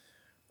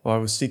Well, I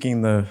was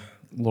seeking the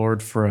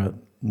Lord for a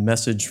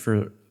message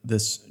for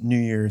this New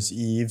Year's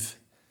Eve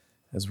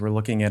as we're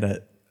looking at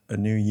a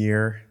new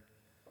year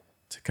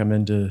to come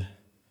into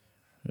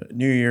a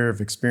new year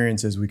of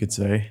experiences, we could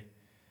say.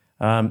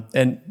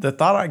 And the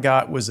thought I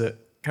got was a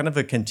kind of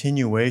a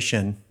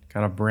continuation,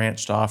 kind of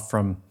branched off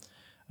from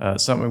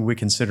something we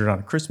considered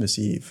on Christmas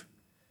Eve.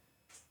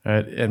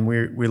 Right? And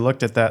we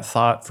looked at that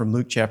thought from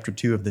Luke chapter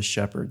 2 of the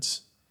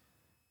shepherds,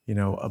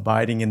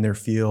 abiding in their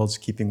fields,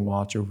 keeping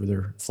watch over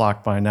their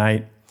flock by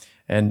night.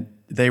 And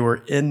they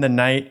were in the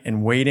night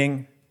and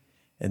waiting,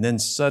 and then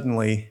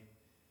suddenly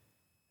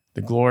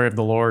the glory of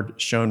the Lord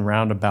shone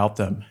round about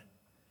them.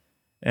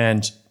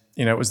 And,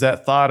 it was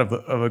that thought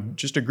of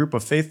just a group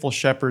of faithful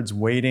shepherds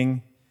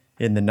waiting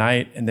in the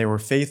night, and they were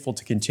faithful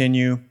to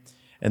continue,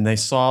 and they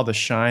saw the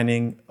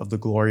shining of the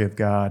glory of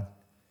God.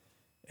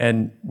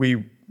 And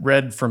we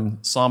read from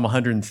Psalm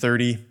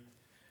 130,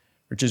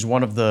 which is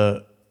one of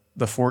the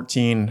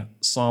 14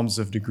 Psalms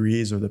of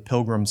Degrees, or the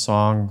pilgrim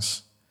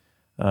songs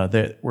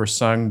that were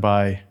sung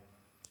by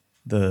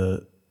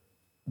the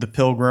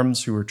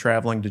pilgrims who were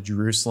traveling to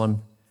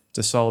Jerusalem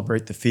to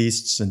celebrate the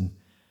feasts. And,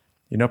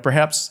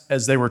 perhaps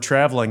as they were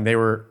traveling, they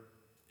were,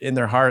 in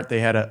their heart, they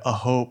had a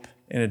hope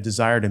and a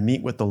desire to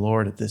meet with the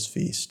Lord at this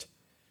feast.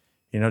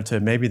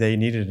 Maybe they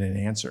needed an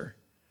answer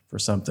for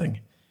something.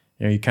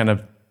 You kind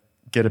of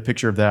get a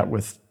picture of that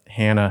with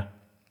Hannah,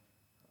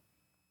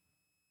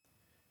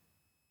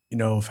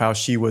 of how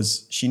she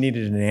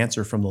needed an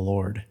answer from the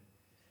Lord.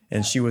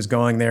 And she was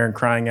going there and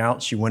crying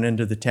out. She went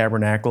into the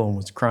tabernacle and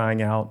was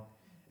crying out,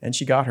 and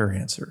she got her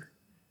answer.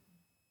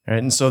 Right?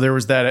 And so there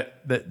was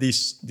that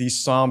these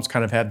Psalms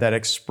kind of had that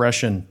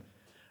expression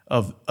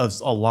of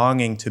a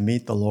longing to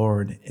meet the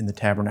Lord in the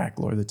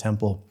tabernacle or the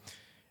temple.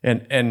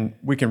 And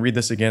we can read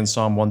this again,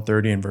 Psalm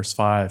 130 and verse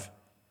 5,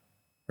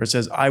 where it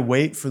says, "I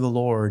wait for the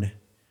Lord,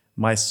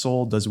 my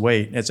soul does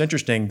wait." And it's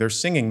interesting, they're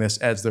singing this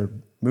as they're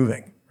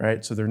moving,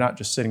 right? So they're not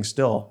just sitting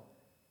still,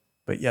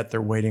 but yet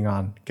they're waiting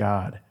on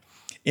God.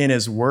 "In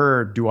his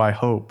word do I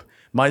hope.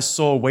 My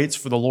soul waits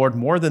for the Lord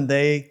more than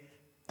they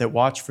that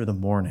watch for the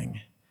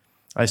morning.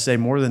 I say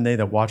more than they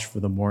that watch for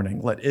the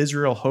morning. Let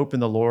Israel hope in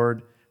the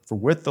Lord, for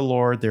with the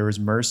Lord there is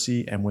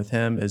mercy, and with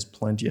him is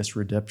plenteous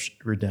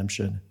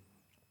redemption."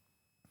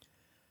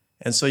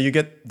 And so you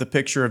get the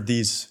picture of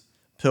these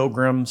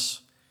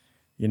pilgrims.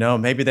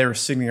 Maybe they were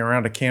sitting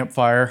around a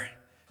campfire,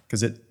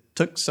 because it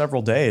took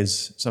several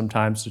days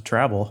sometimes to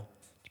travel,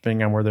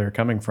 depending on where they're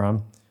coming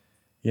from.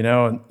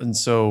 And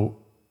so,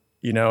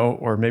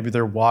 or maybe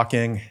they're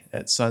walking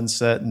at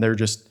sunset and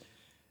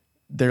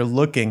they're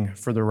looking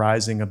for the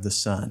rising of the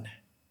sun.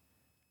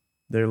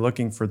 They're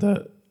looking for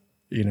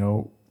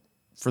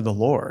for the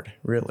Lord,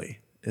 really,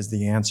 is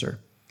the answer.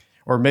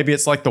 Or maybe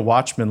it's like the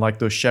watchmen, like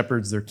those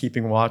shepherds, they're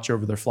keeping watch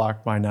over their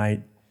flock by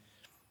night.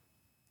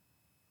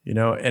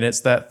 And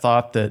it's that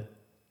thought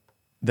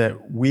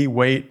that we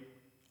wait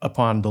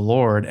upon the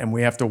Lord, and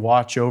we have to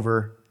watch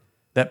over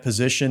that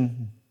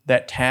position,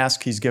 that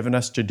task he's given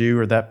us to do,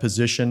 or that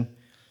position.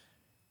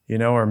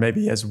 Or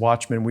maybe as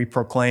watchmen, we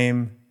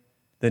proclaim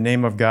the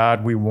name of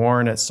God. We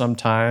warn at some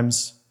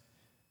times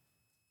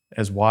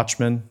as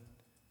watchmen.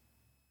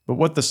 But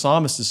what the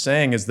psalmist is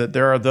saying is that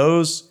there are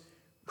those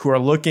who are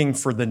looking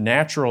for the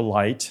natural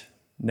light,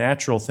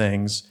 natural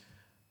things,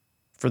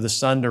 for the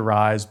sun to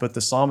rise. But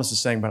the psalmist is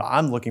saying, but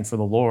I'm looking for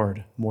the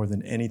Lord more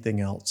than anything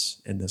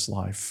else in this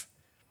life,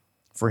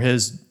 for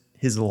his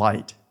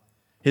light,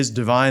 his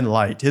divine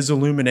light, his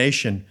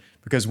illumination.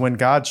 Because when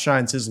God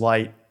shines his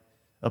light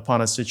upon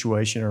a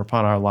situation or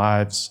upon our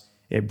lives,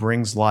 it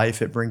brings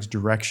life, it brings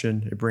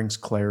direction, it brings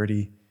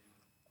clarity,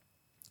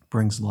 it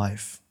brings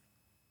life.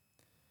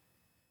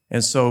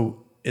 And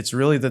so it's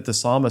really that the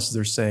psalmists,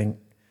 they're saying,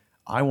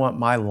 I want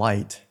my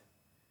light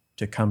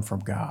to come from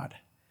God.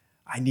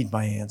 I need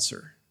my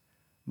answer,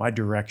 my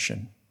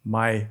direction,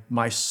 my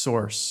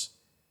source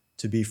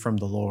to be from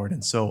the Lord.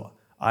 And so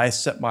I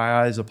set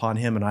my eyes upon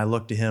him, and I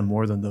look to him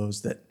more than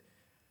those that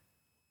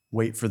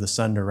wait for the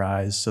sun to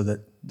rise so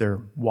that their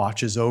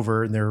watch is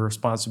over and their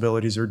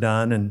responsibilities are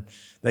done and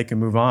they can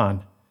move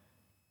on.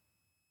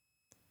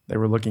 They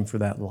were looking for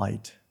that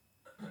light.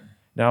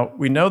 Now,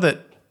 we know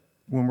that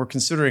when we're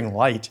considering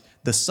light,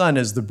 the sun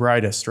is the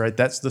brightest, right?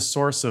 That's the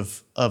source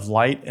of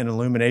light and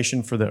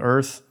illumination for the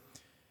earth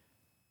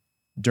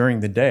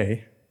during the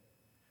day.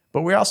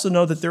 But we also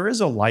know that there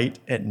is a light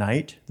at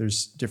night.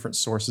 There's different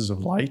sources of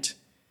light.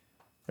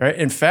 Right?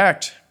 In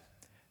fact,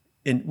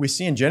 we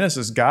see in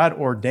Genesis, God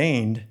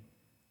ordained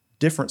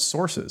different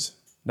sources,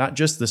 not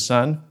just the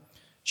sun.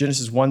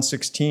 Genesis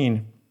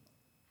 1:16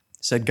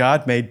 said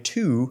God made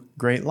two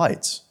great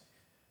lights,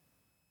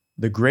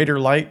 the greater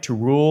light to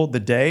rule the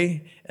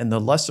day and the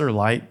lesser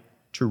light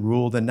to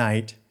rule the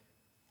night,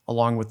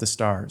 along with the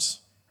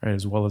stars, right,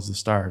 as well as the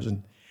stars.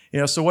 And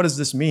so what does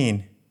this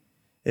mean?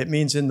 It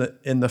means in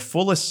the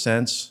fullest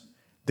sense,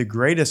 the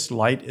greatest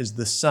light is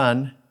the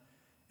sun,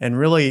 and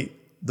really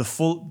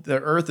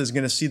the earth is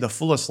going to see the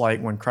fullest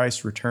light when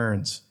Christ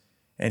returns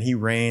and he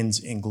reigns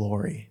in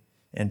glory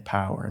and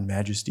power and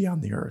majesty on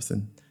the earth.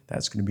 And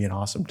That's going to be an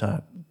awesome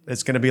time.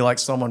 It's going to be like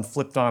someone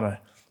flipped on a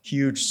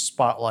huge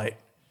spotlight,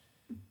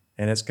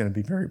 and it's going to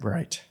be very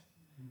bright.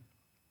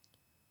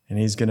 And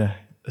he's going to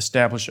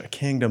establish a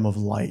kingdom of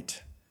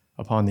light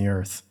upon the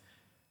earth.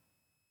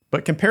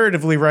 But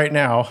comparatively right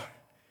now,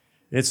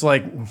 it's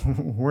like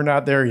we're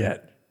not there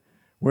yet.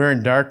 We're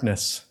in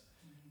darkness,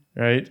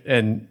 right?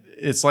 And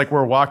it's like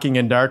we're walking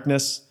in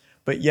darkness,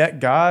 but yet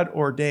God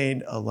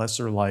ordained a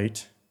lesser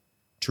light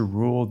to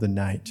rule the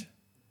night,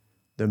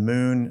 the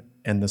moon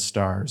and the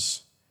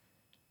stars.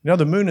 You know,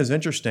 the moon is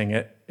interesting.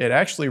 It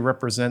actually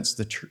represents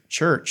the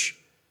church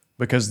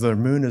because the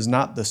moon is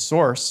not the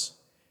source.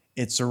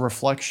 It's a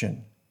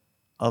reflection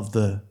of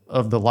the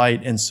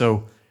light. And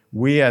so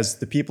we as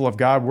the people of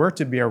God, we're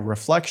to be a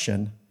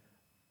reflection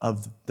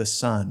of the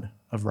Son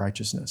of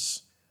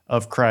righteousness,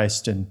 of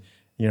Christ. And,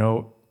 you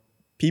know,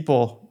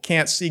 people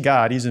can't see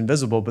God. He's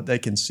invisible, but they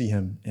can see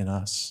him in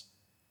us.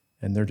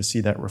 And they're to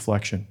see that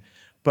reflection.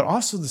 But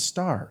also the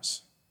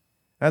stars.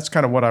 That's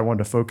kind of what I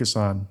wanted to focus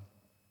on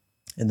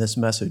in this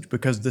message,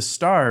 because the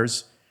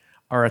stars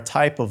are a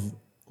type of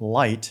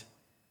light,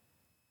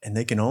 and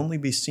they can only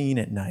be seen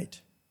at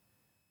night.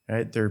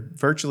 Right? They're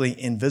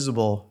virtually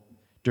invisible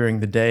during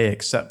the day,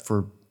 except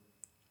for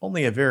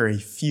only a very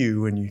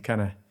few, and you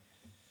kind of,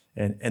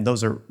 and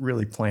those are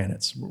really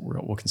planets.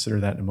 We'll consider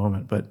that in a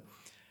moment.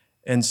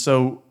 And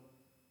so,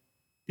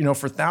 you know,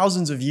 for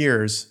thousands of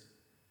years,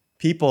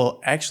 people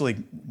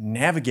actually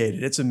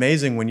navigated. It's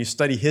amazing when you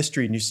study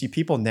history and you see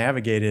people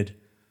navigated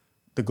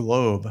the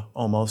globe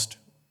almost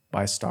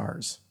by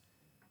stars,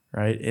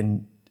 right?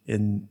 In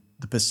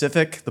the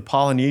Pacific, the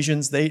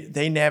Polynesians,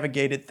 they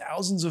navigated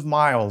thousands of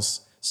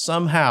miles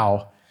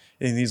somehow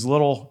in these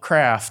little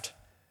craft,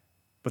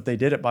 but they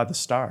did it by the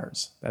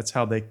stars. That's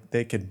how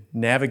they could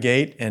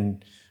navigate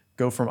and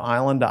go from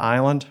island to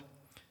island.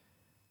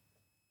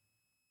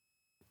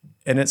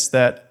 And it's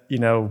that, you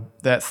know,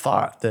 that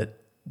thought that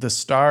the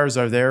stars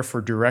are there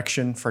for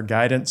direction, for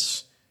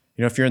guidance.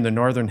 You know, if you're in the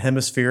northern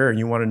hemisphere and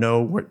you want to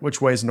know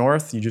which way is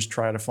north, you just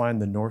try to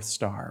find the North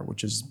Star,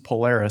 which is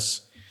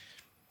Polaris.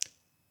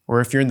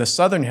 Or if you're in the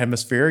southern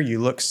hemisphere, you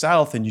look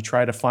south and you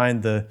try to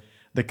find the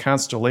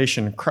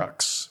constellation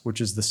Crux, which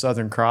is the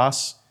Southern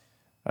Cross.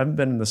 I haven't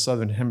been in the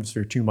southern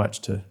hemisphere too much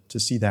to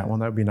see that one.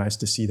 That would be nice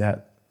to see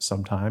that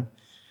sometime.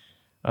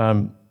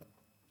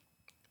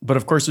 But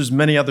of course, there's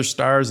many other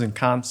stars and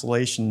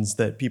constellations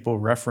that people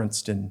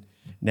referenced in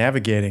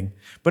navigating.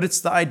 But it's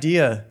the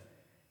idea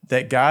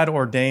that God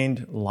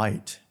ordained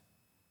light,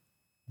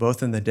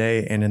 both in the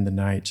day and in the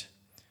night,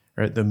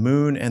 right? The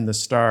moon and the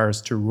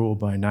stars to rule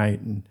by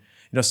night. And,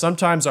 you know,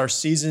 sometimes our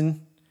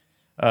season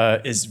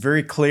is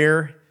very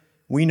clear.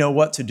 We know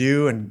what to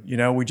do, and, you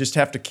know, we just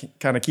have to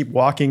kind of keep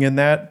walking in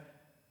that.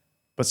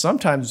 But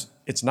sometimes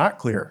it's not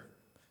clear,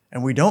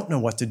 and we don't know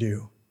what to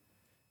do.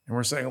 And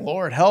we're saying,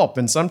 Lord, help.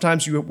 And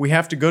sometimes we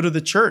have to go to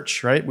the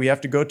church, right? We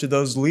have to go to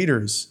those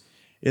leaders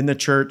in the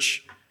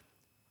church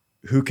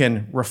who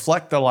can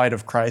reflect the light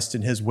of Christ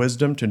in his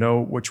wisdom to know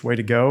which way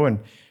to go. And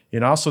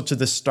also to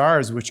the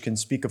stars, which can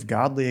speak of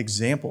godly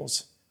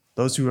examples,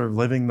 those who are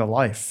living the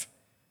life.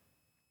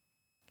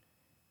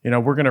 You know,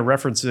 we're going to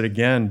reference it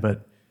again,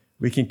 but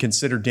we can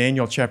consider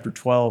Daniel chapter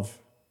 12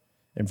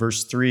 and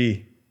verse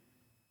 3.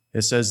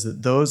 It says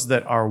that those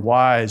that are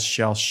wise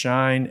shall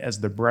shine as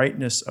the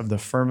brightness of the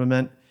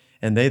firmament,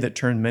 and they that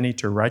turn many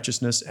to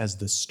righteousness as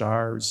the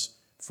stars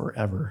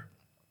forever.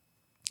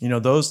 You know,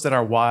 those that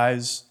are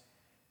wise,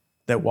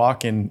 that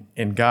walk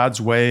in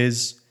God's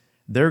ways,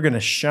 they're going to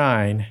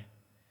shine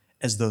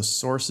as those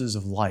sources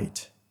of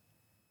light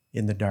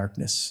in the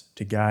darkness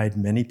to guide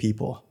many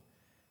people.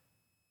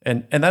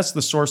 And that's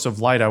the source of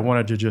light I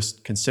wanted to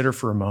just consider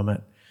for a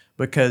moment,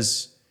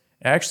 because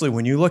actually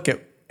when you look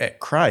at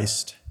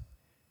Christ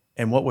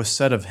and what was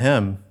said of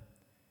him,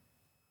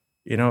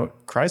 you know,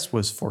 Christ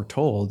was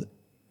foretold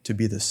to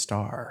be the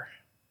star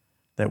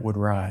that would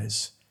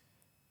rise.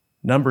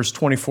 Numbers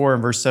 24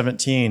 and verse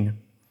 17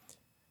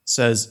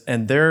 says,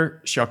 "And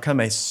there shall come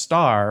a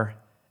star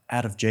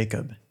out of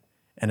Jacob,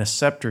 and a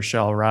scepter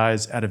shall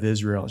arise out of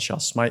Israel, and shall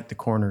smite the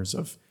corners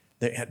of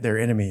their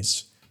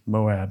enemies,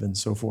 Moab," and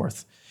so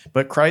forth.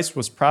 But Christ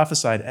was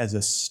prophesied as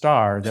a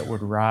star that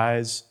would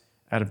rise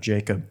out of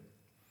Jacob.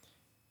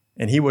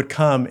 And he would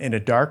come in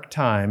a dark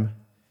time,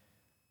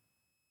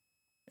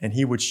 and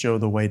he would show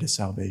the way to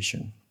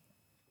salvation.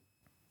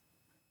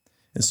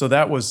 And so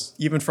that was,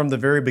 even from the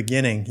very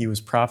beginning, he was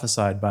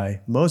prophesied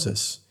by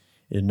Moses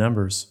in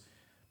Numbers.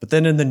 But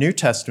then in the New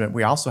Testament,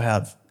 we also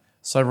have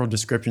several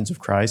descriptions of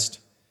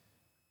Christ,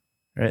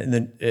 right? And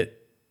then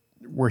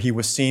where he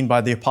was seen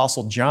by the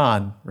Apostle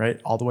John,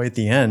 right, all the way at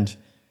the end.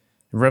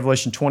 In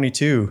Revelation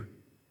 22,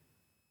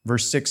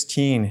 verse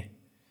 16,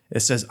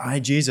 it says, "I,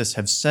 Jesus,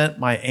 have sent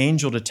my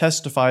angel to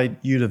testify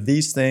you to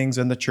these things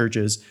in the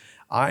churches.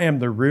 I am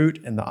the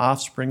root and the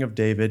offspring of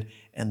David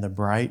and the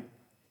bright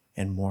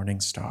and morning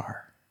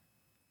star."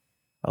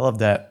 I love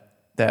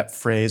that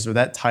phrase or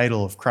that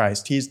title of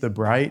Christ. He's the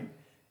bright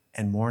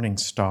and morning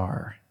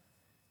star.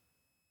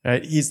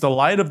 Right? He's the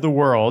light of the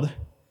world,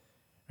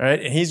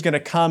 right? And he's going to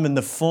come in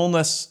the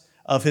fullness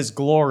of his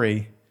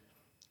glory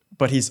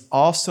but he's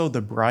also the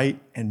bright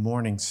and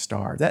morning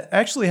star. That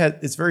actually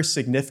is very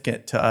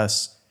significant to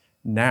us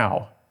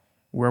now,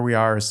 where we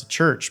are as a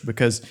church,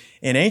 because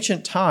in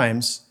ancient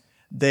times,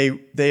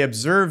 they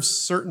observed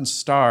certain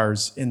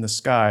stars in the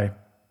sky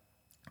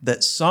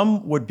that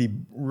some would be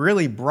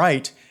really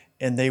bright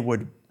and they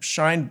would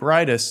shine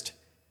brightest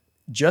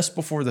just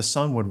before the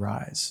sun would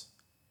rise,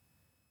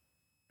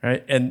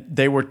 right? And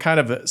they would kind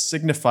of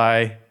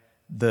signify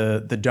the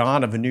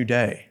dawn of a new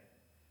day.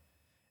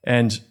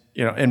 And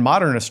in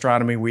modern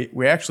astronomy,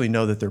 we actually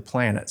know that they're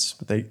planets,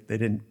 but they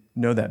didn't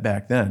know that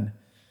back then.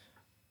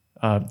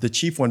 The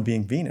chief one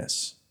being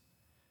Venus.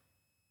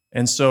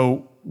 And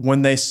so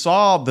when they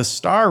saw the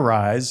star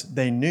rise,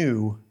 they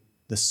knew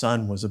the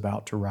sun was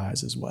about to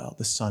rise as well.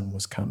 The sun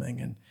was coming.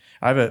 And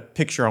I have a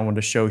picture I want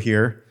to show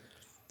here.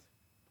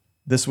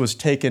 This was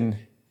taken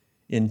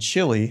in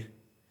Chile.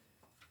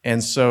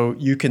 And so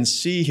you can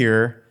see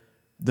here,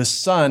 the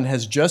sun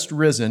has just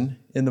risen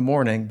in the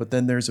morning, but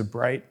then there's a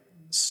bright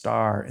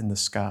star in the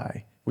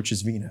sky, which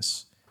is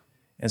Venus.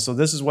 And so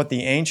this is what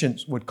the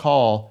ancients would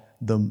call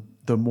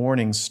the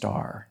morning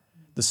star,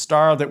 the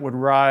star that would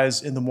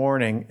rise in the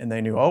morning, and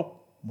they knew, oh,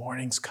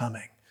 morning's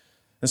coming.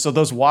 And so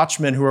those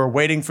watchmen who are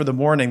waiting for the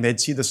morning, they'd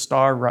see the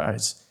star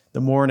rise,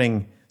 the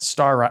morning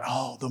star rise.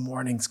 Oh, the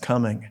morning's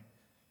coming.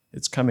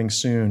 It's coming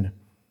soon.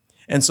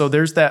 And so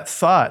there's that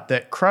thought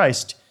that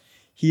Christ,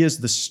 he is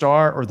the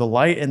star or the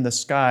light in the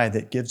sky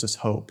that gives us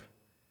hope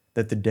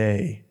that the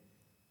day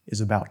is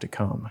about to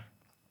come.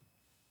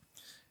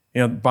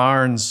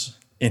 Barnes,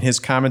 in his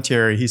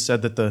commentary, he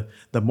said that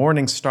the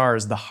morning star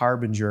is the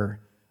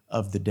harbinger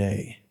of the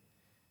day.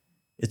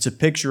 It's a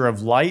picture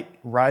of light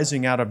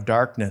rising out of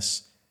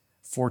darkness,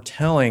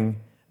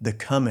 foretelling the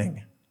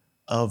coming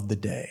of the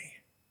day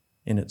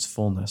in its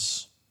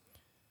fullness.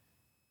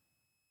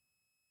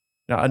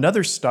 Now,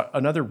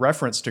 another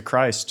reference to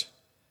Christ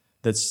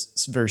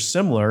that's very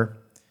similar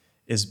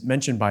is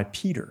mentioned by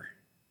Peter.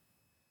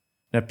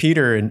 Now,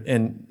 Peter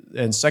in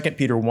 2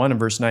 Peter 1 and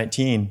verse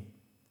 19,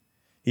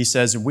 he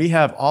says, "We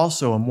have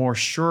also a more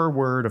sure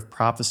word of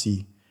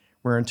prophecy,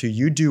 whereunto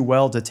you do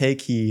well to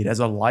take heed, as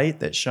a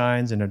light that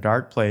shines in a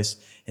dark place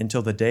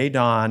until the day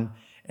dawn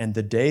and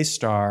the day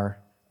star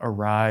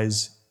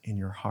arise in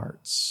your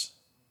hearts."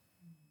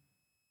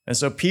 And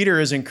so Peter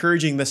is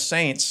encouraging the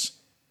saints,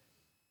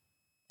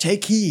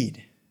 take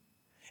heed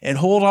and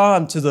hold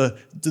on to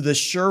the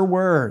sure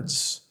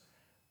words,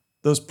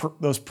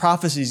 those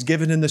prophecies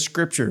given in the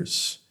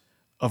scriptures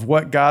of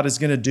what God is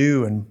going to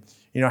do and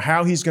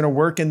how he's going to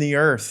work in the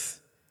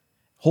earth.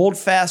 Hold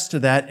fast to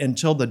that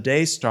until the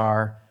day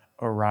star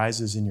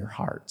arises in your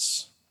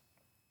hearts.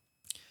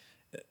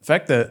 In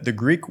fact, the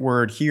Greek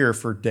word here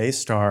for day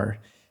star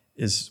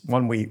is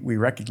one we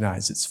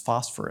recognize. It's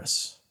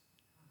phosphorus.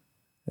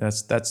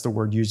 That's the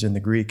word used in the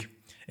Greek.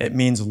 It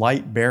means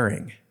light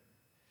bearing.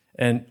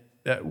 And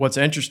what's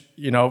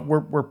interesting,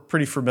 we're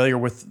pretty familiar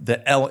with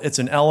it's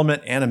an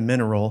element and a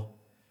mineral.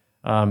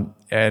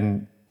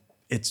 And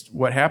it's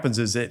what happens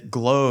is it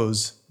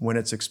glows when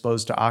it's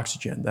exposed to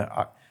oxygen.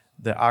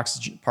 The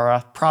oxygen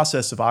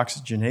process of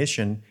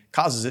oxygenation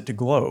causes it to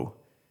glow,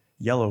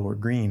 yellow or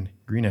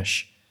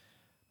greenish.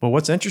 But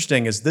what's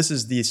interesting is this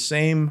is the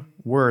same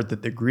word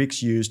that the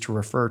Greeks used to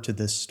refer to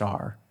this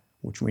star,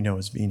 which we know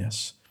as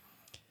Venus,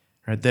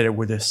 right? That it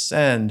would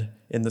ascend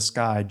in the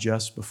sky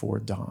just before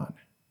dawn.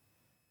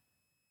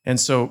 And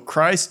so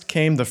Christ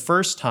came the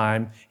first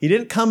time. He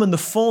didn't come in the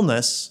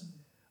fullness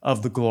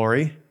of the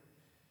glory,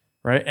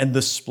 right, and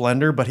the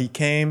splendor, but he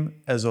came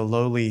as a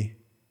lowly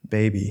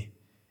baby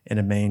in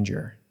a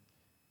manger.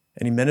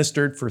 And he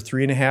ministered for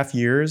 3.5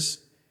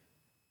 years,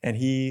 and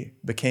he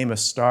became a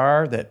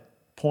star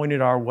that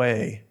pointed our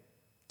way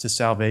to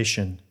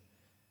salvation.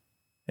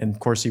 And of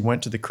course, he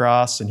went to the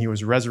cross, and he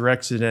was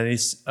resurrected, and he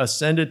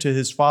ascended to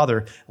his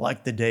Father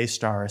like the day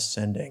star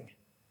ascending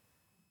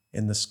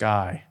in the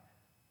sky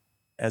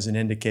as an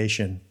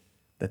indication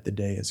that the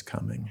day is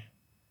coming,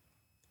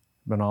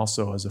 but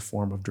also as a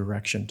form of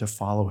direction to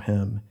follow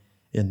him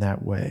in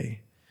that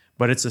way.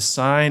 But it's a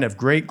sign of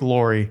great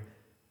glory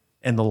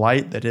and the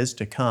light that is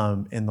to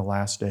come in the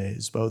last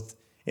days, both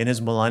in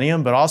his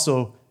millennium, but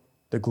also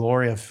the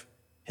glory of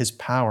his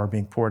power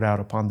being poured out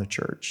upon the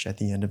church at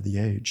the end of the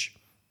age.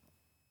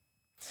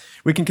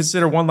 We can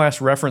consider one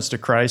last reference to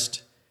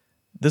Christ.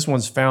 This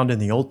one's found in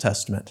the Old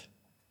Testament.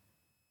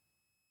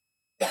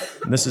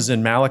 And this is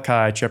in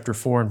Malachi chapter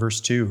 4 and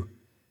verse 2.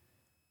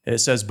 It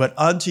says, "But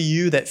unto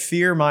you that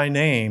fear my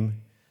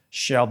name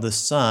shall the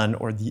Son,"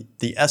 or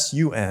the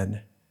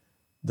S-U-N,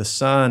 "the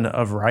Son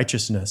of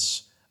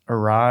righteousness,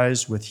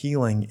 arise with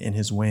healing in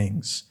his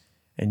wings,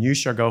 and you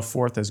shall go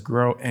forth as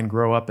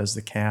grow up as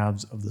the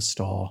calves of the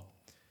stall."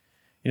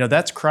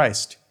 That's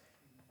Christ.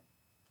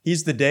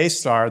 He's the day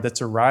star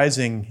that's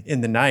arising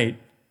in the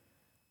night,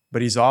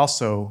 but he's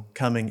also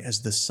coming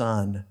as the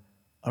Son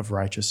of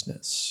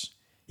righteousness.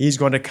 He's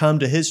going to come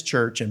to his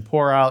church and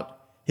pour out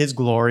his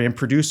glory and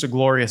produce a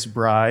glorious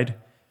bride.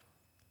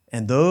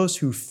 And those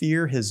who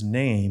fear his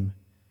name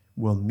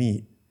will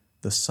meet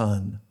the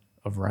Son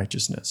of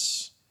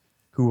righteousness,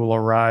 who will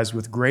arise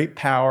with great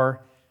power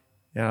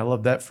And I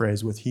love that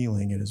phrase, with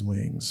healing in his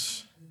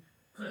wings.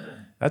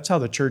 That's how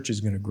the church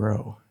is going to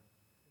grow.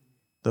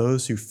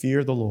 Those who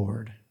fear the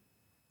Lord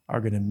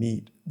are going to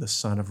meet the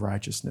Son of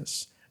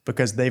Righteousness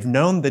because they've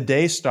known the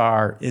day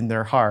star in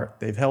their heart.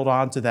 They've held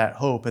on to that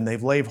hope and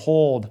they've laid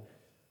hold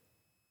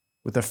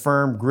with a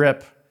firm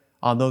grip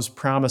on those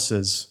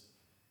promises,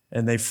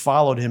 and they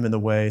followed him in the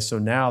way. So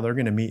now they're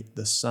going to meet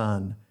the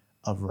Son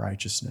of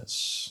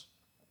Righteousness.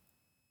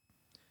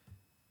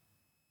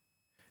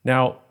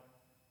 Now,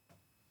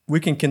 we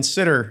can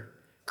consider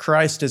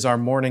Christ as our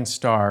morning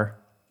star,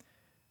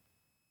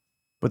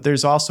 but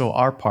there's also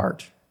our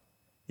part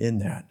in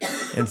that,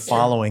 in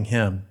following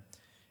him.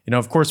 You know,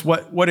 of course,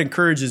 what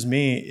encourages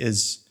me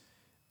is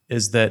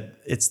that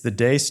it's the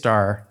day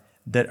star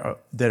that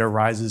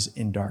arises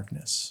in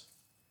darkness.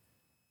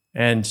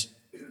 And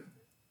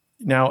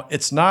now,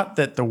 it's not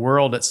that the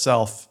world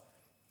itself,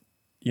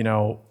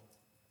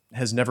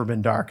 has never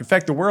been dark. In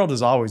fact, the world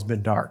has always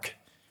been dark,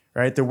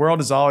 right? The world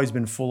has always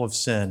been full of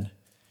sin.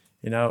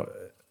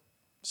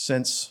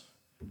 Since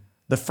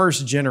the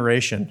first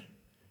generation,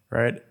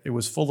 right? It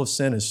was full of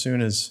sin as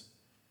soon as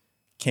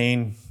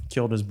Cain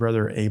killed his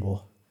brother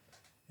Abel,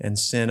 and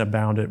sin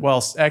abounded. Well,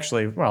 it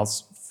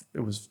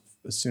was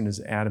as soon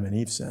as Adam and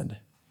Eve sinned,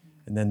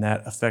 and then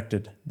that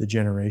affected the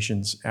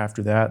generations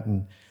after that.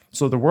 And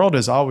so the world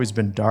has always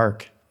been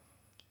dark.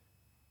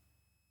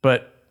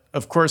 But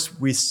of course,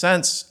 we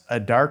sense a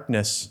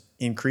darkness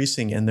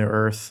increasing in the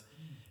earth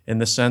in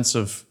the sense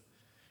of,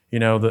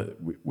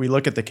 we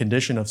look at the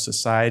condition of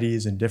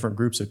societies and different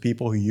groups of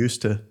people who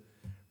used to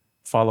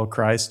follow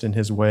Christ in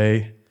his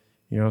way,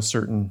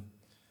 certain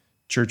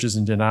churches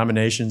and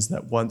denominations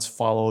that once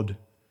followed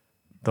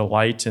the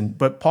light.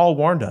 But Paul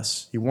warned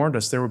us. He warned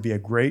us there would be a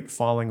great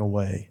falling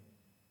away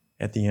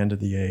at the end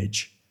of the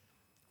age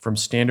from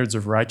standards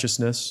of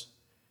righteousness,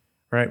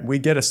 right? We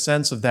get a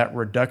sense of that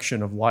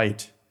reduction of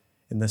light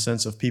in the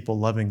sense of people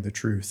loving the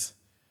truth.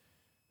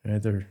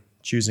 Right? They're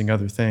choosing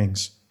other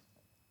things.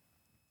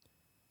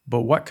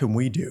 But what can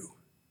we do?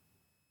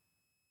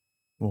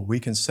 Well, we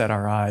can set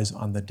our eyes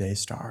on the day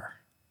star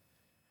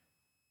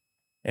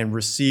and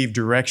receive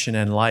direction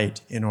and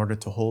light in order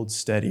to hold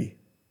steady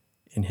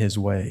in his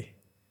way.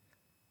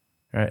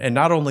 Right? And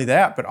not only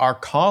that, but our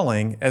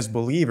calling as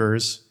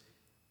believers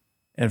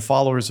and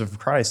followers of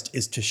Christ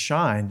is to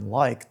shine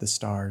like the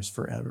stars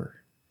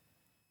forever.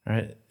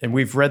 Right? And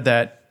we've read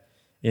that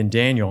in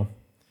Daniel.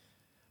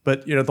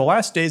 But the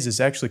last days is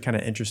actually kind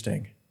of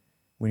interesting.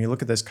 When you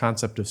look at this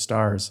concept of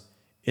stars,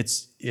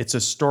 it's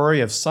a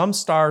story of some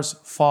stars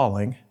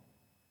falling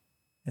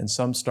and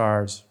some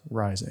stars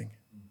rising.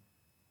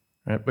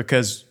 Right?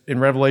 Because in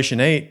Revelation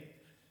 8,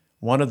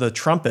 one of the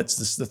trumpets,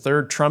 this is the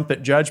third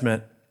trumpet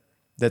judgment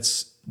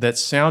that's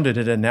sounded,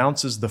 it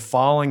announces the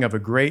falling of a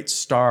great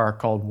star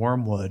called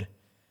Wormwood.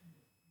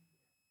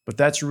 But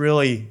that's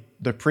really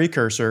the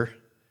precursor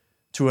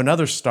to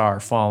another star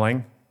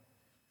falling,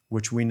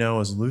 which we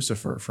know as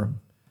Lucifer from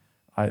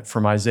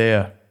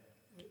Isaiah.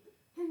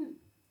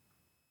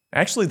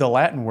 Actually, the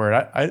Latin word,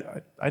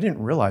 I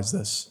didn't realize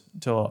this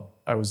until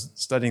I was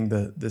studying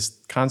this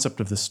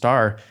concept of the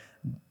star.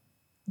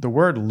 The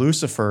word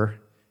Lucifer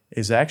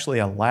is actually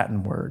a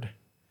Latin word,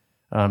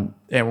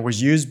 and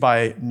was used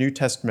by New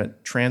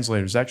Testament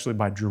translators, actually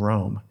by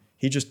Jerome.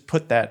 He just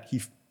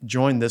he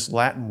joined this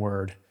Latin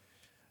word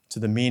to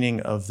the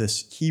meaning of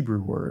this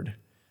Hebrew word.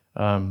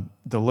 The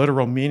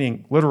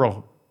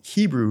literal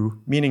Hebrew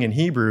meaning in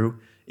Hebrew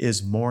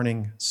is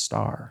morning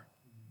star.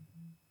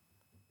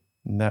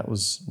 And that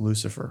was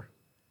Lucifer.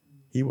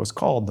 He was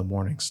called the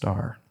morning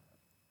star.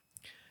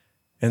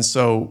 And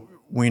so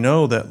we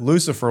know that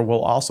Lucifer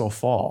will also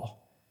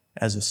fall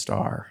as a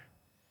star,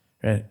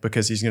 right?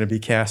 Because he's going to be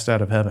cast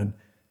out of heaven.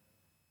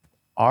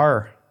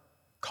 Our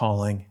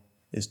calling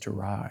is to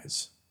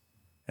rise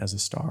as a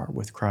star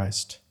with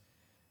Christ.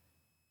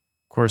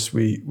 Of course,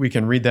 we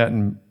can read that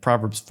in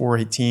Proverbs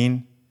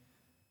 4:18,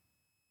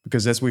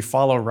 because as we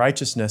follow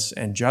righteousness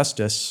and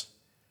justice,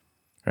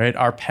 right,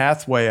 our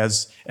pathway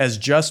as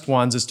just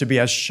ones is to be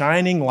a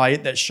shining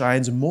light that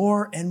shines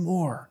more and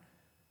more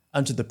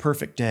unto the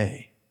perfect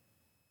day.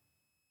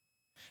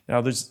 Now,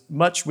 there's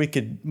much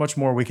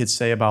more we could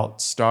say about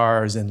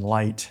stars and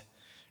light,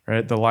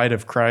 right? The light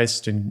of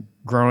Christ and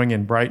growing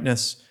in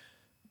brightness.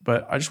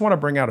 But I just want to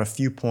bring out a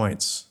few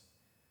points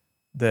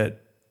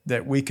that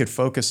we could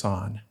focus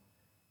on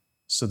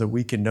so that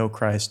we can know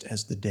Christ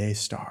as the day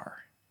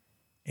star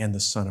and the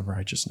Son of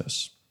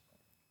Righteousness.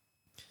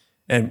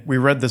 And we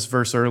read this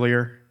verse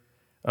earlier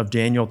of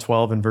Daniel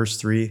 12 and verse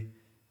 3. It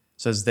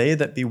says, "They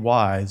that be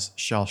wise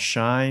shall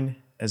shine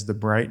as the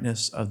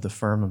brightness of the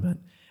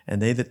firmament,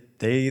 and they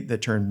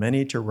that turn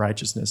many to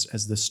righteousness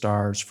as the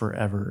stars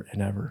forever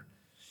and ever."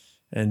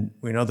 And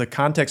we know the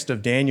context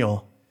of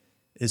Daniel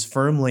is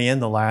firmly in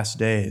the last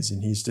days,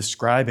 and he's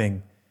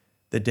describing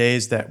the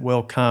days that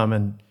will come.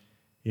 And,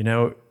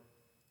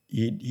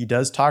 he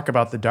does talk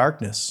about the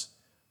darkness,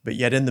 but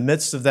yet in the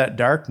midst of that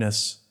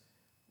darkness,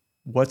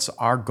 what's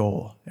our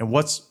goal and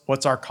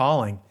what's our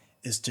calling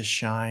is to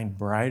shine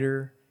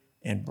brighter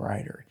and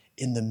brighter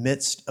in the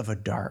midst of a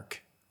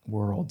dark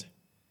world.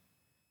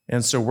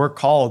 And so we're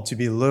called to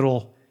be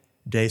little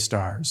day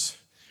stars,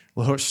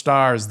 little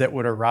stars that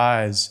would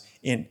arise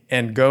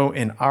and go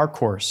in our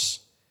course.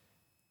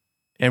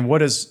 And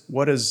what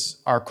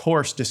is our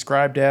course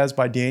described as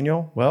by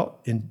Daniel? Well,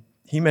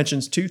 he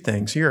mentions two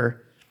things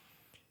here.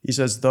 He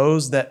says,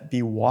 those that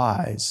be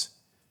wise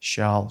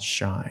shall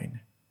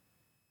shine.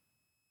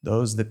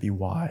 Those that be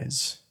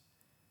wise.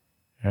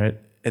 Right?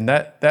 And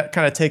that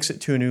kind of takes it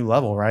to a new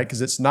level, right?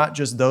 Because it's not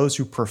just those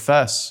who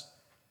profess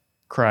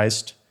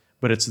Christ,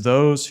 but it's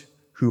those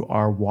who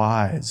are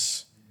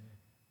wise.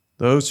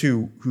 Those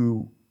who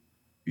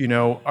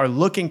are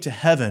looking to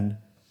heaven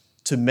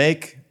to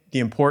make the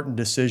important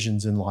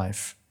decisions in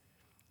life.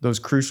 Those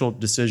crucial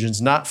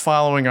decisions, not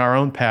following our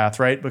own path,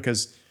 right?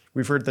 Because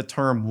we've heard the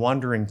term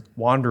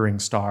wandering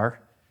star,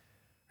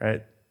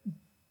 right?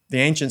 The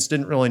ancients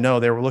didn't really know.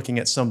 They were looking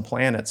at some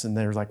planets and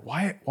they were like,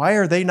 why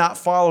are they not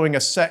following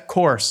a set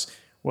course?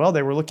 Well,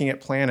 they were looking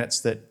at planets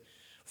that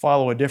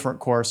follow a different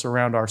course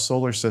around our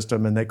solar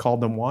system, and they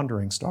called them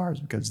wandering stars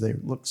because they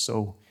look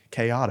so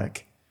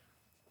chaotic.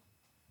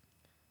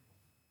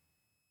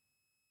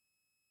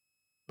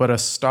 But a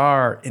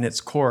star in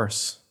its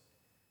course,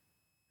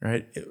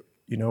 right,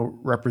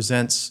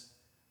 represents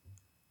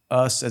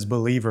us as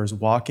believers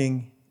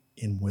walking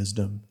in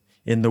wisdom,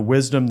 in the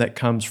wisdom that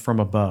comes from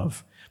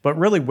above. But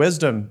really,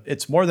 wisdom,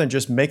 it's more than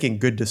just making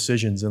good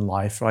decisions in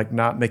life, like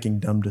not making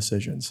dumb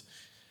decisions.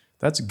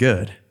 That's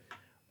good.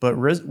 But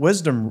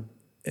wisdom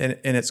in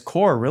its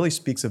core really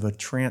speaks of a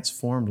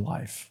transformed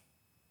life,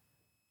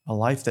 a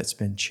life that's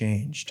been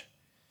changed,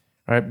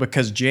 right?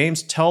 Because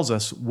James tells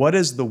us, what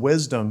is the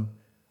wisdom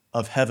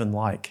of heaven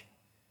like?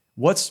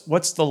 What's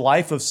the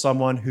life of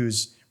someone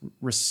who's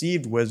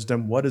received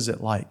wisdom? What is it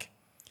like?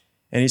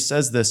 And he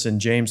says this in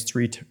James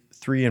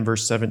 3 and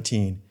verse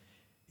 17.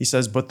 He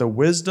says, but the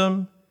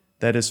wisdom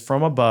that is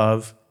from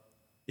above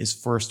is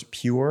first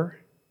pure,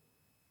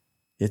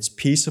 it's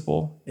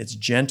peaceable, it's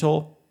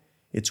gentle,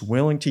 it's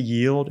willing to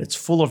yield, it's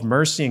full of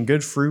mercy and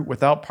good fruit,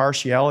 without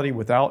partiality,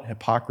 without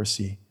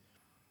hypocrisy.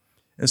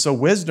 And so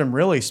wisdom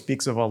really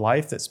speaks of a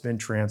life that's been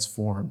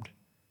transformed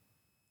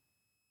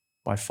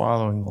by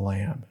following the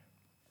Lamb.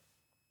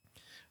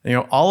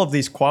 All of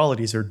these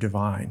qualities are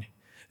divine.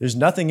 There's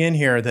nothing in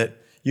here that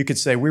you could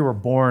say we were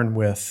born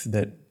with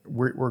that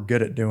we're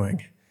good at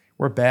doing.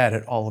 We're bad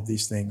at all of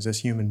these things as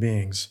human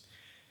beings,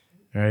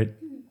 right?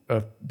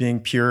 Of being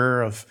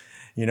pure, of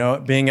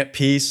being at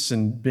peace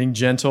and being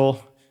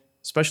gentle,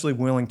 especially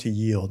willing to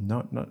yield.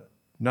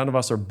 None of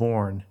us are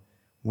born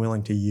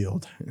willing to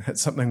yield.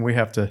 That's something we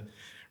have to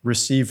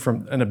receive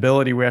from, an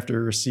ability we have to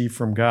receive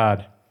from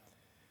God.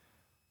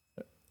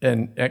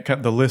 And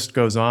the list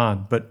goes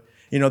on. But,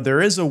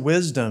 there is a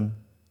wisdom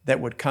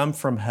that would come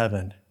from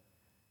heaven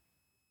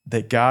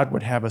that God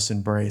would have us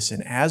embrace.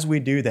 And as we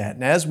do that,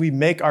 and as we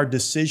make our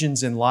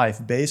decisions in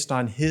life based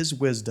on His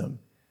wisdom,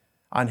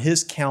 on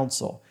His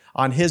counsel,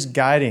 on His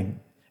guiding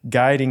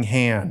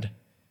hand,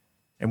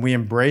 and we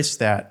embrace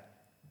that,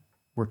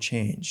 we're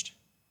changed.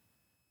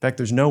 In fact,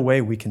 there's no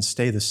way we can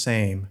stay the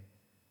same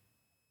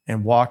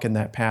and walk in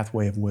that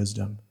pathway of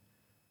wisdom,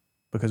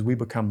 because we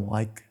become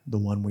like the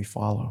one we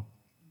follow.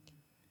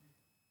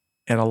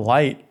 And a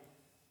light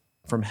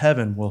from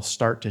heaven will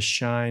start to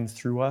shine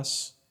through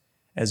us.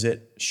 As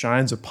it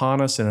shines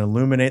upon us and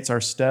illuminates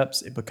our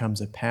steps, it becomes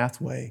a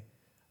pathway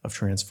of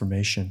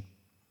transformation.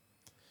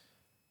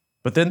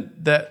 But then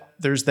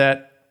there's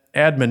that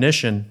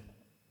admonition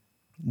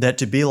that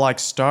to be like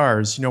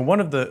stars, one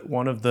of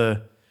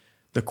the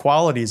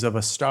qualities of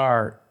a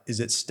star is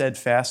its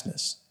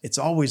steadfastness. It's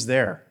always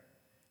there.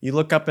 You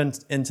look up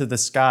into the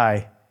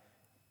sky,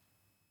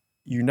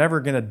 you're never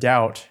going to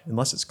doubt,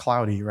 unless it's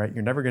cloudy, right?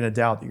 You're never going to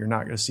doubt that you're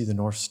not going to see the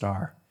North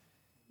Star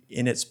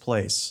in its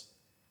place.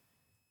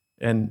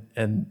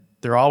 And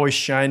they're always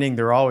shining,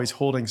 they're always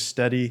holding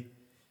steady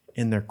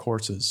in their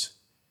courses.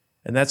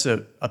 And that's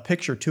a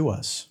picture to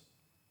us.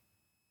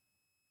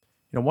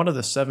 One of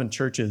the 7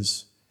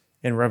 churches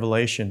in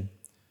Revelation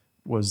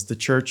was the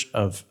church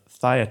of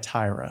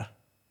Thyatira.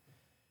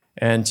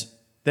 And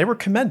they were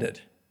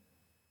commended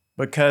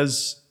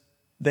because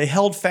they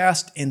held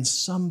fast in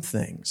some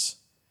things,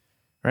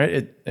 right?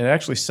 It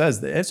actually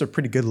says that it's a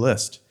pretty good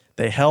list.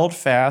 They held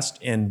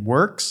fast in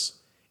works,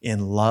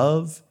 in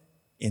love,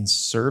 in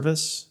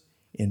service,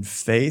 in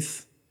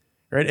faith,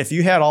 right? If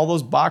you had all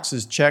those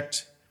boxes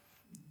checked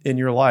in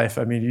your life,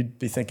 you'd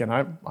be thinking,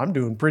 I'm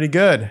doing pretty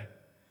good.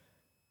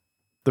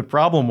 The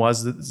problem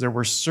was that there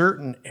were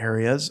certain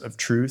areas of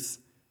truth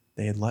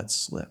they had let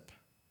slip,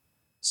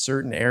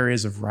 certain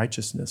areas of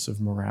righteousness, of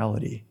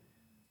morality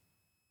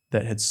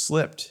that had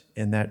slipped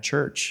in that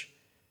church.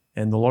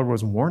 And the Lord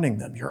was warning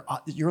them,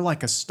 you're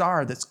like a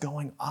star that's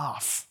going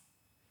off.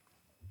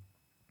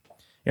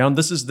 And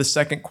this is the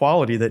second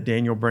quality that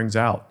Daniel brings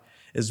out,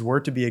 is we're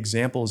to be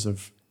examples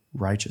of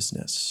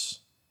righteousness,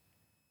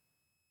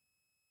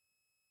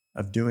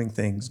 of doing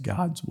things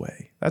God's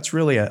way. That's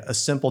really a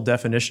simple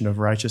definition of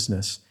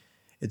righteousness.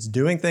 It's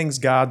doing things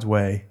God's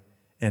way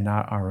and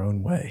not our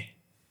own way.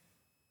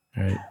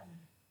 Right?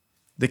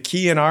 The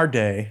key in our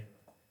day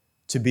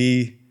to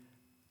be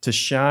To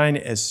shine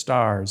as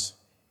stars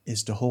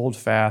is to hold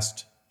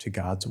fast to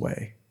God's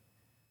way.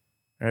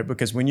 All right?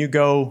 Because when you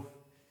go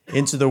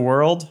into the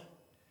world,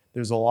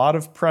 there's a lot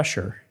of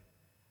pressure,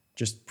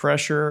 just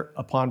pressure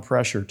upon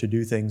pressure to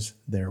do things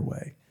their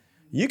way.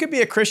 You could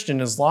be a Christian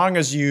as long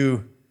as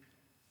you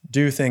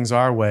do things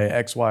our way,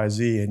 X, Y,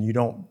 Z, and you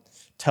don't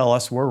tell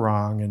us we're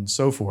wrong and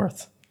so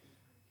forth.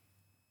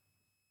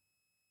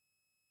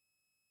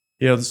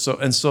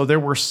 So there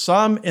were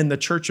some in the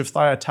church of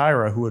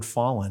Thyatira who had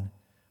fallen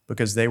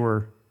because they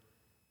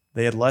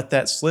had let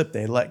that slip.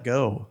 They had let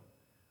go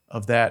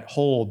of that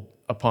hold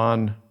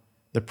upon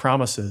the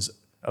promises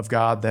of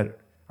God that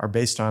are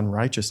based on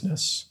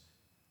righteousness.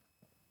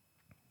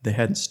 They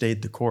hadn't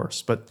stayed the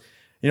course. But,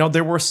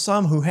 there were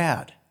some who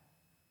had.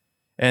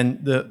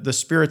 And the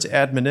Spirit's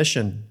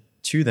admonition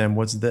to them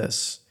was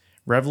this.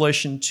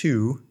 Revelation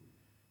 2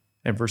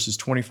 and verses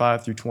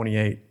 25 through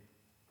 28.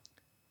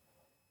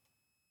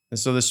 And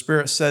so the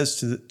Spirit says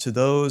to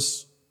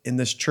those in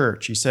this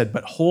church, he said,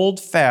 "But hold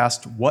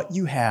fast what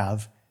you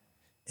have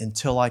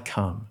until I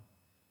come.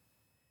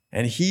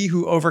 And he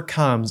who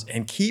overcomes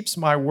and keeps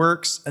my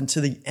works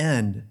unto the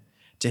end,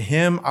 to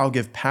him I'll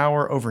give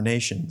power over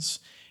nations,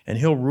 and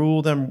he'll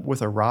rule them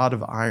with a rod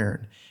of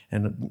iron,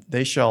 and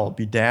they shall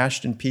be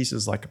dashed in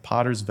pieces like a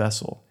potter's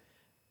vessel,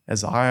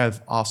 as I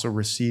have also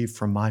received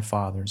from my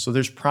Father." So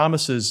there's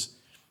promises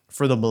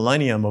for the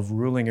millennium of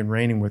ruling and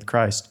reigning with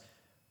Christ.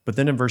 But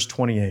then in verse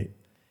 28,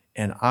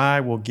 "And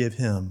I will give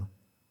him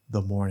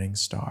the morning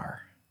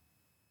star."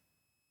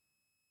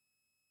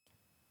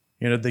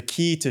 The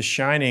key to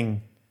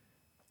shining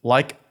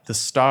like the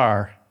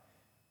star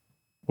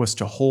was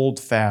to hold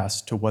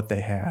fast to what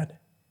they had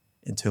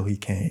until he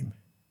came.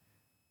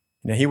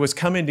 He was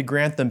coming to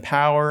grant them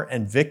power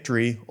and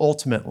victory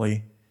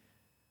ultimately,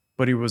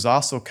 but he was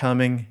also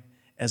coming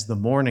as the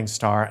morning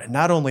star. And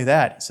not only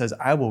that, he says,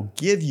 "I will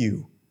give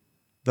you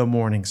the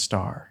morning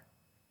star."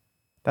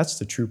 That's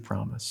the true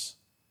promise.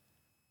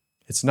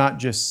 It's not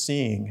just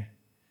seeing,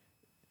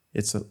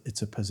 it's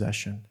a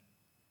possession.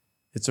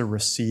 It's a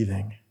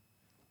receiving.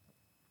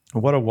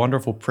 And what a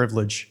wonderful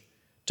privilege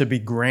to be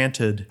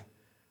granted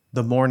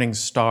the morning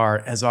star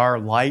as our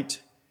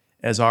light,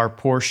 as our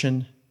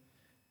portion,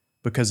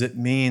 because it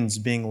means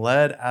being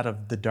led out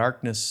of the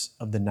darkness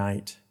of the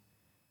night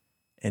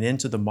and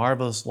into the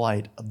marvelous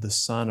light of the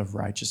Son of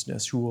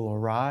Righteousness, who will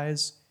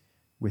arise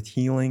with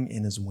healing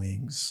in his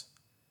wings.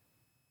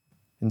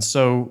 And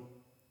so,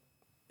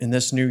 in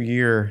this new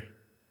year,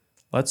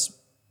 let's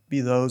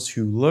be those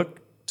who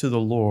look to the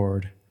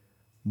Lord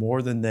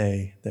more than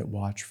they that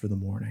watch for the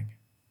morning.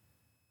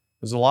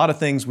 There's a lot of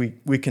things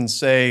we can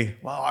say,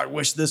 well, I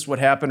wish this would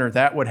happen or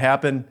that would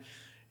happen,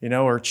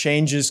 or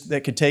changes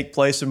that could take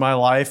place in my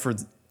life, or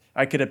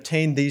I could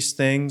obtain these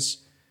things.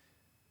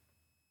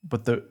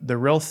 But the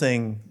real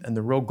thing and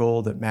the real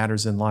goal that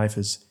matters in life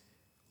is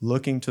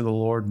looking to the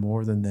Lord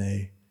more than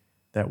they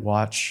that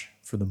watch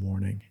for the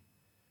morning.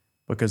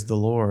 Because the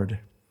Lord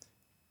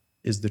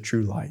is the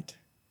true light.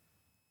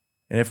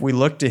 And if we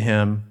look to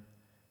him,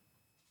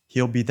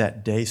 he'll be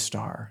that day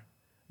star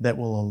that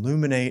will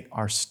illuminate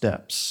our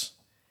steps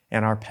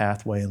and our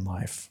pathway in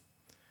life.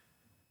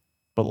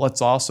 But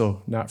let's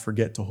also not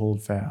forget to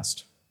hold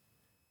fast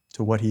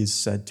to what he's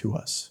said to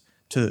us,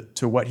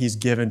 to what he's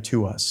given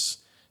to us,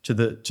 to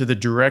the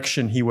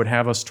direction he would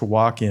have us to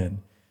walk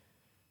in,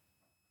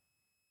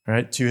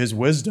 right? To his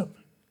wisdom,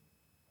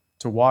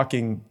 to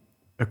walking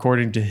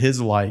according to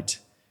his light,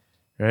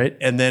 right?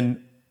 And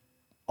then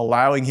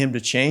allowing him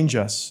to change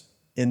us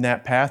in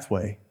that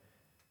pathway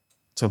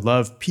to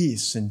love,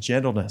 peace, and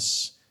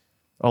gentleness,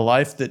 a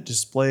life that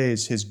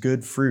displays his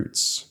good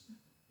fruits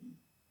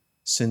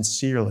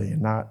sincerely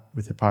and not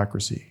with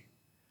hypocrisy.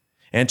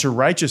 And to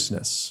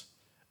righteousness,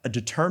 a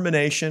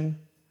determination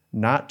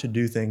not to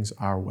do things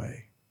our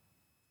way,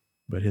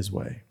 but his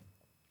way.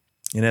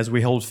 And as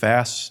we hold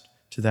fast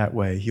to that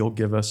way, he'll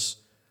give us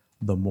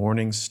the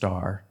morning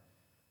star,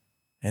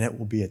 and it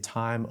will be a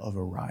time of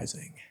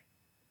arising.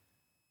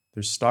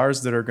 There's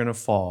stars that are going to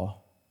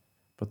fall,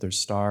 but there's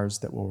stars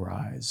that will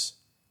rise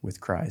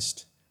with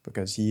Christ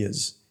because he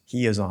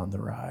is on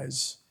the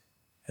rise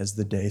as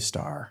the day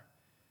star.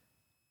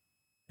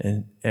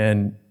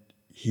 And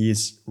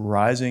he's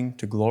rising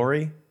to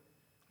glory,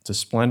 to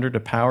splendor, to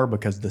power,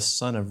 because the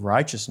Son of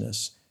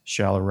Righteousness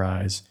shall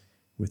arise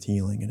with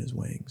healing in his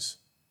wings.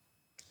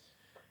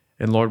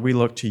 And Lord, we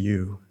look to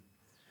you.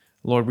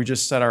 Lord, we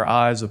just set our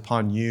eyes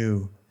upon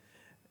you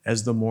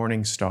as the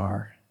morning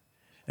star,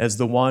 as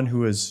the one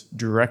who is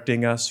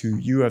directing us, who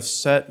you have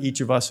set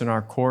each of us in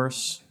our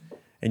course,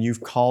 and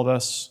you've called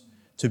us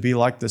to be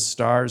like the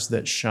stars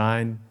that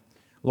shine.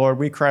 Lord,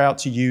 we cry out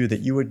to you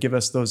that you would give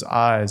us those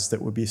eyes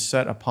that would be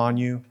set upon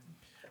you.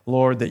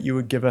 Lord, that you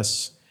would give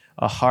us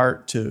a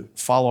heart to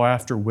follow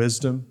after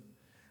wisdom,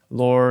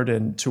 Lord,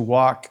 and to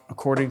walk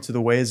according to the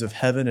ways of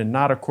heaven and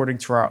not according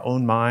to our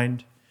own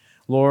mind.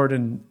 Lord,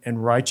 and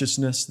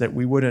righteousness, that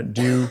we wouldn't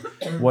do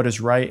what is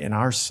right in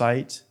our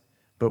sight,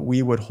 but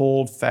we would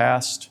hold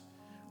fast,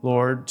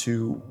 Lord,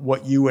 to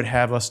what you would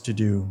have us to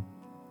do.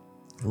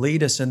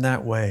 Lead us in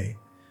that way.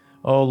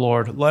 Oh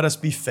Lord, let us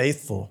be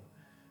faithful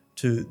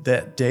to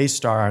that day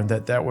star, and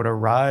that would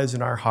arise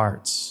in our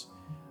hearts,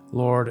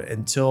 Lord,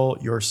 until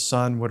your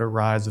Son would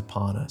arise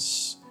upon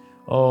us.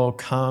 Oh,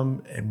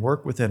 come and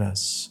work within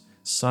us,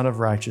 Son of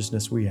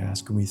righteousness, we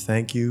ask, and we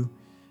thank you,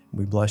 and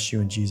we bless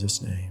you in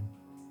Jesus' name.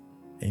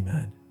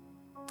 Amen.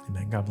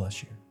 Amen. God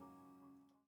bless you.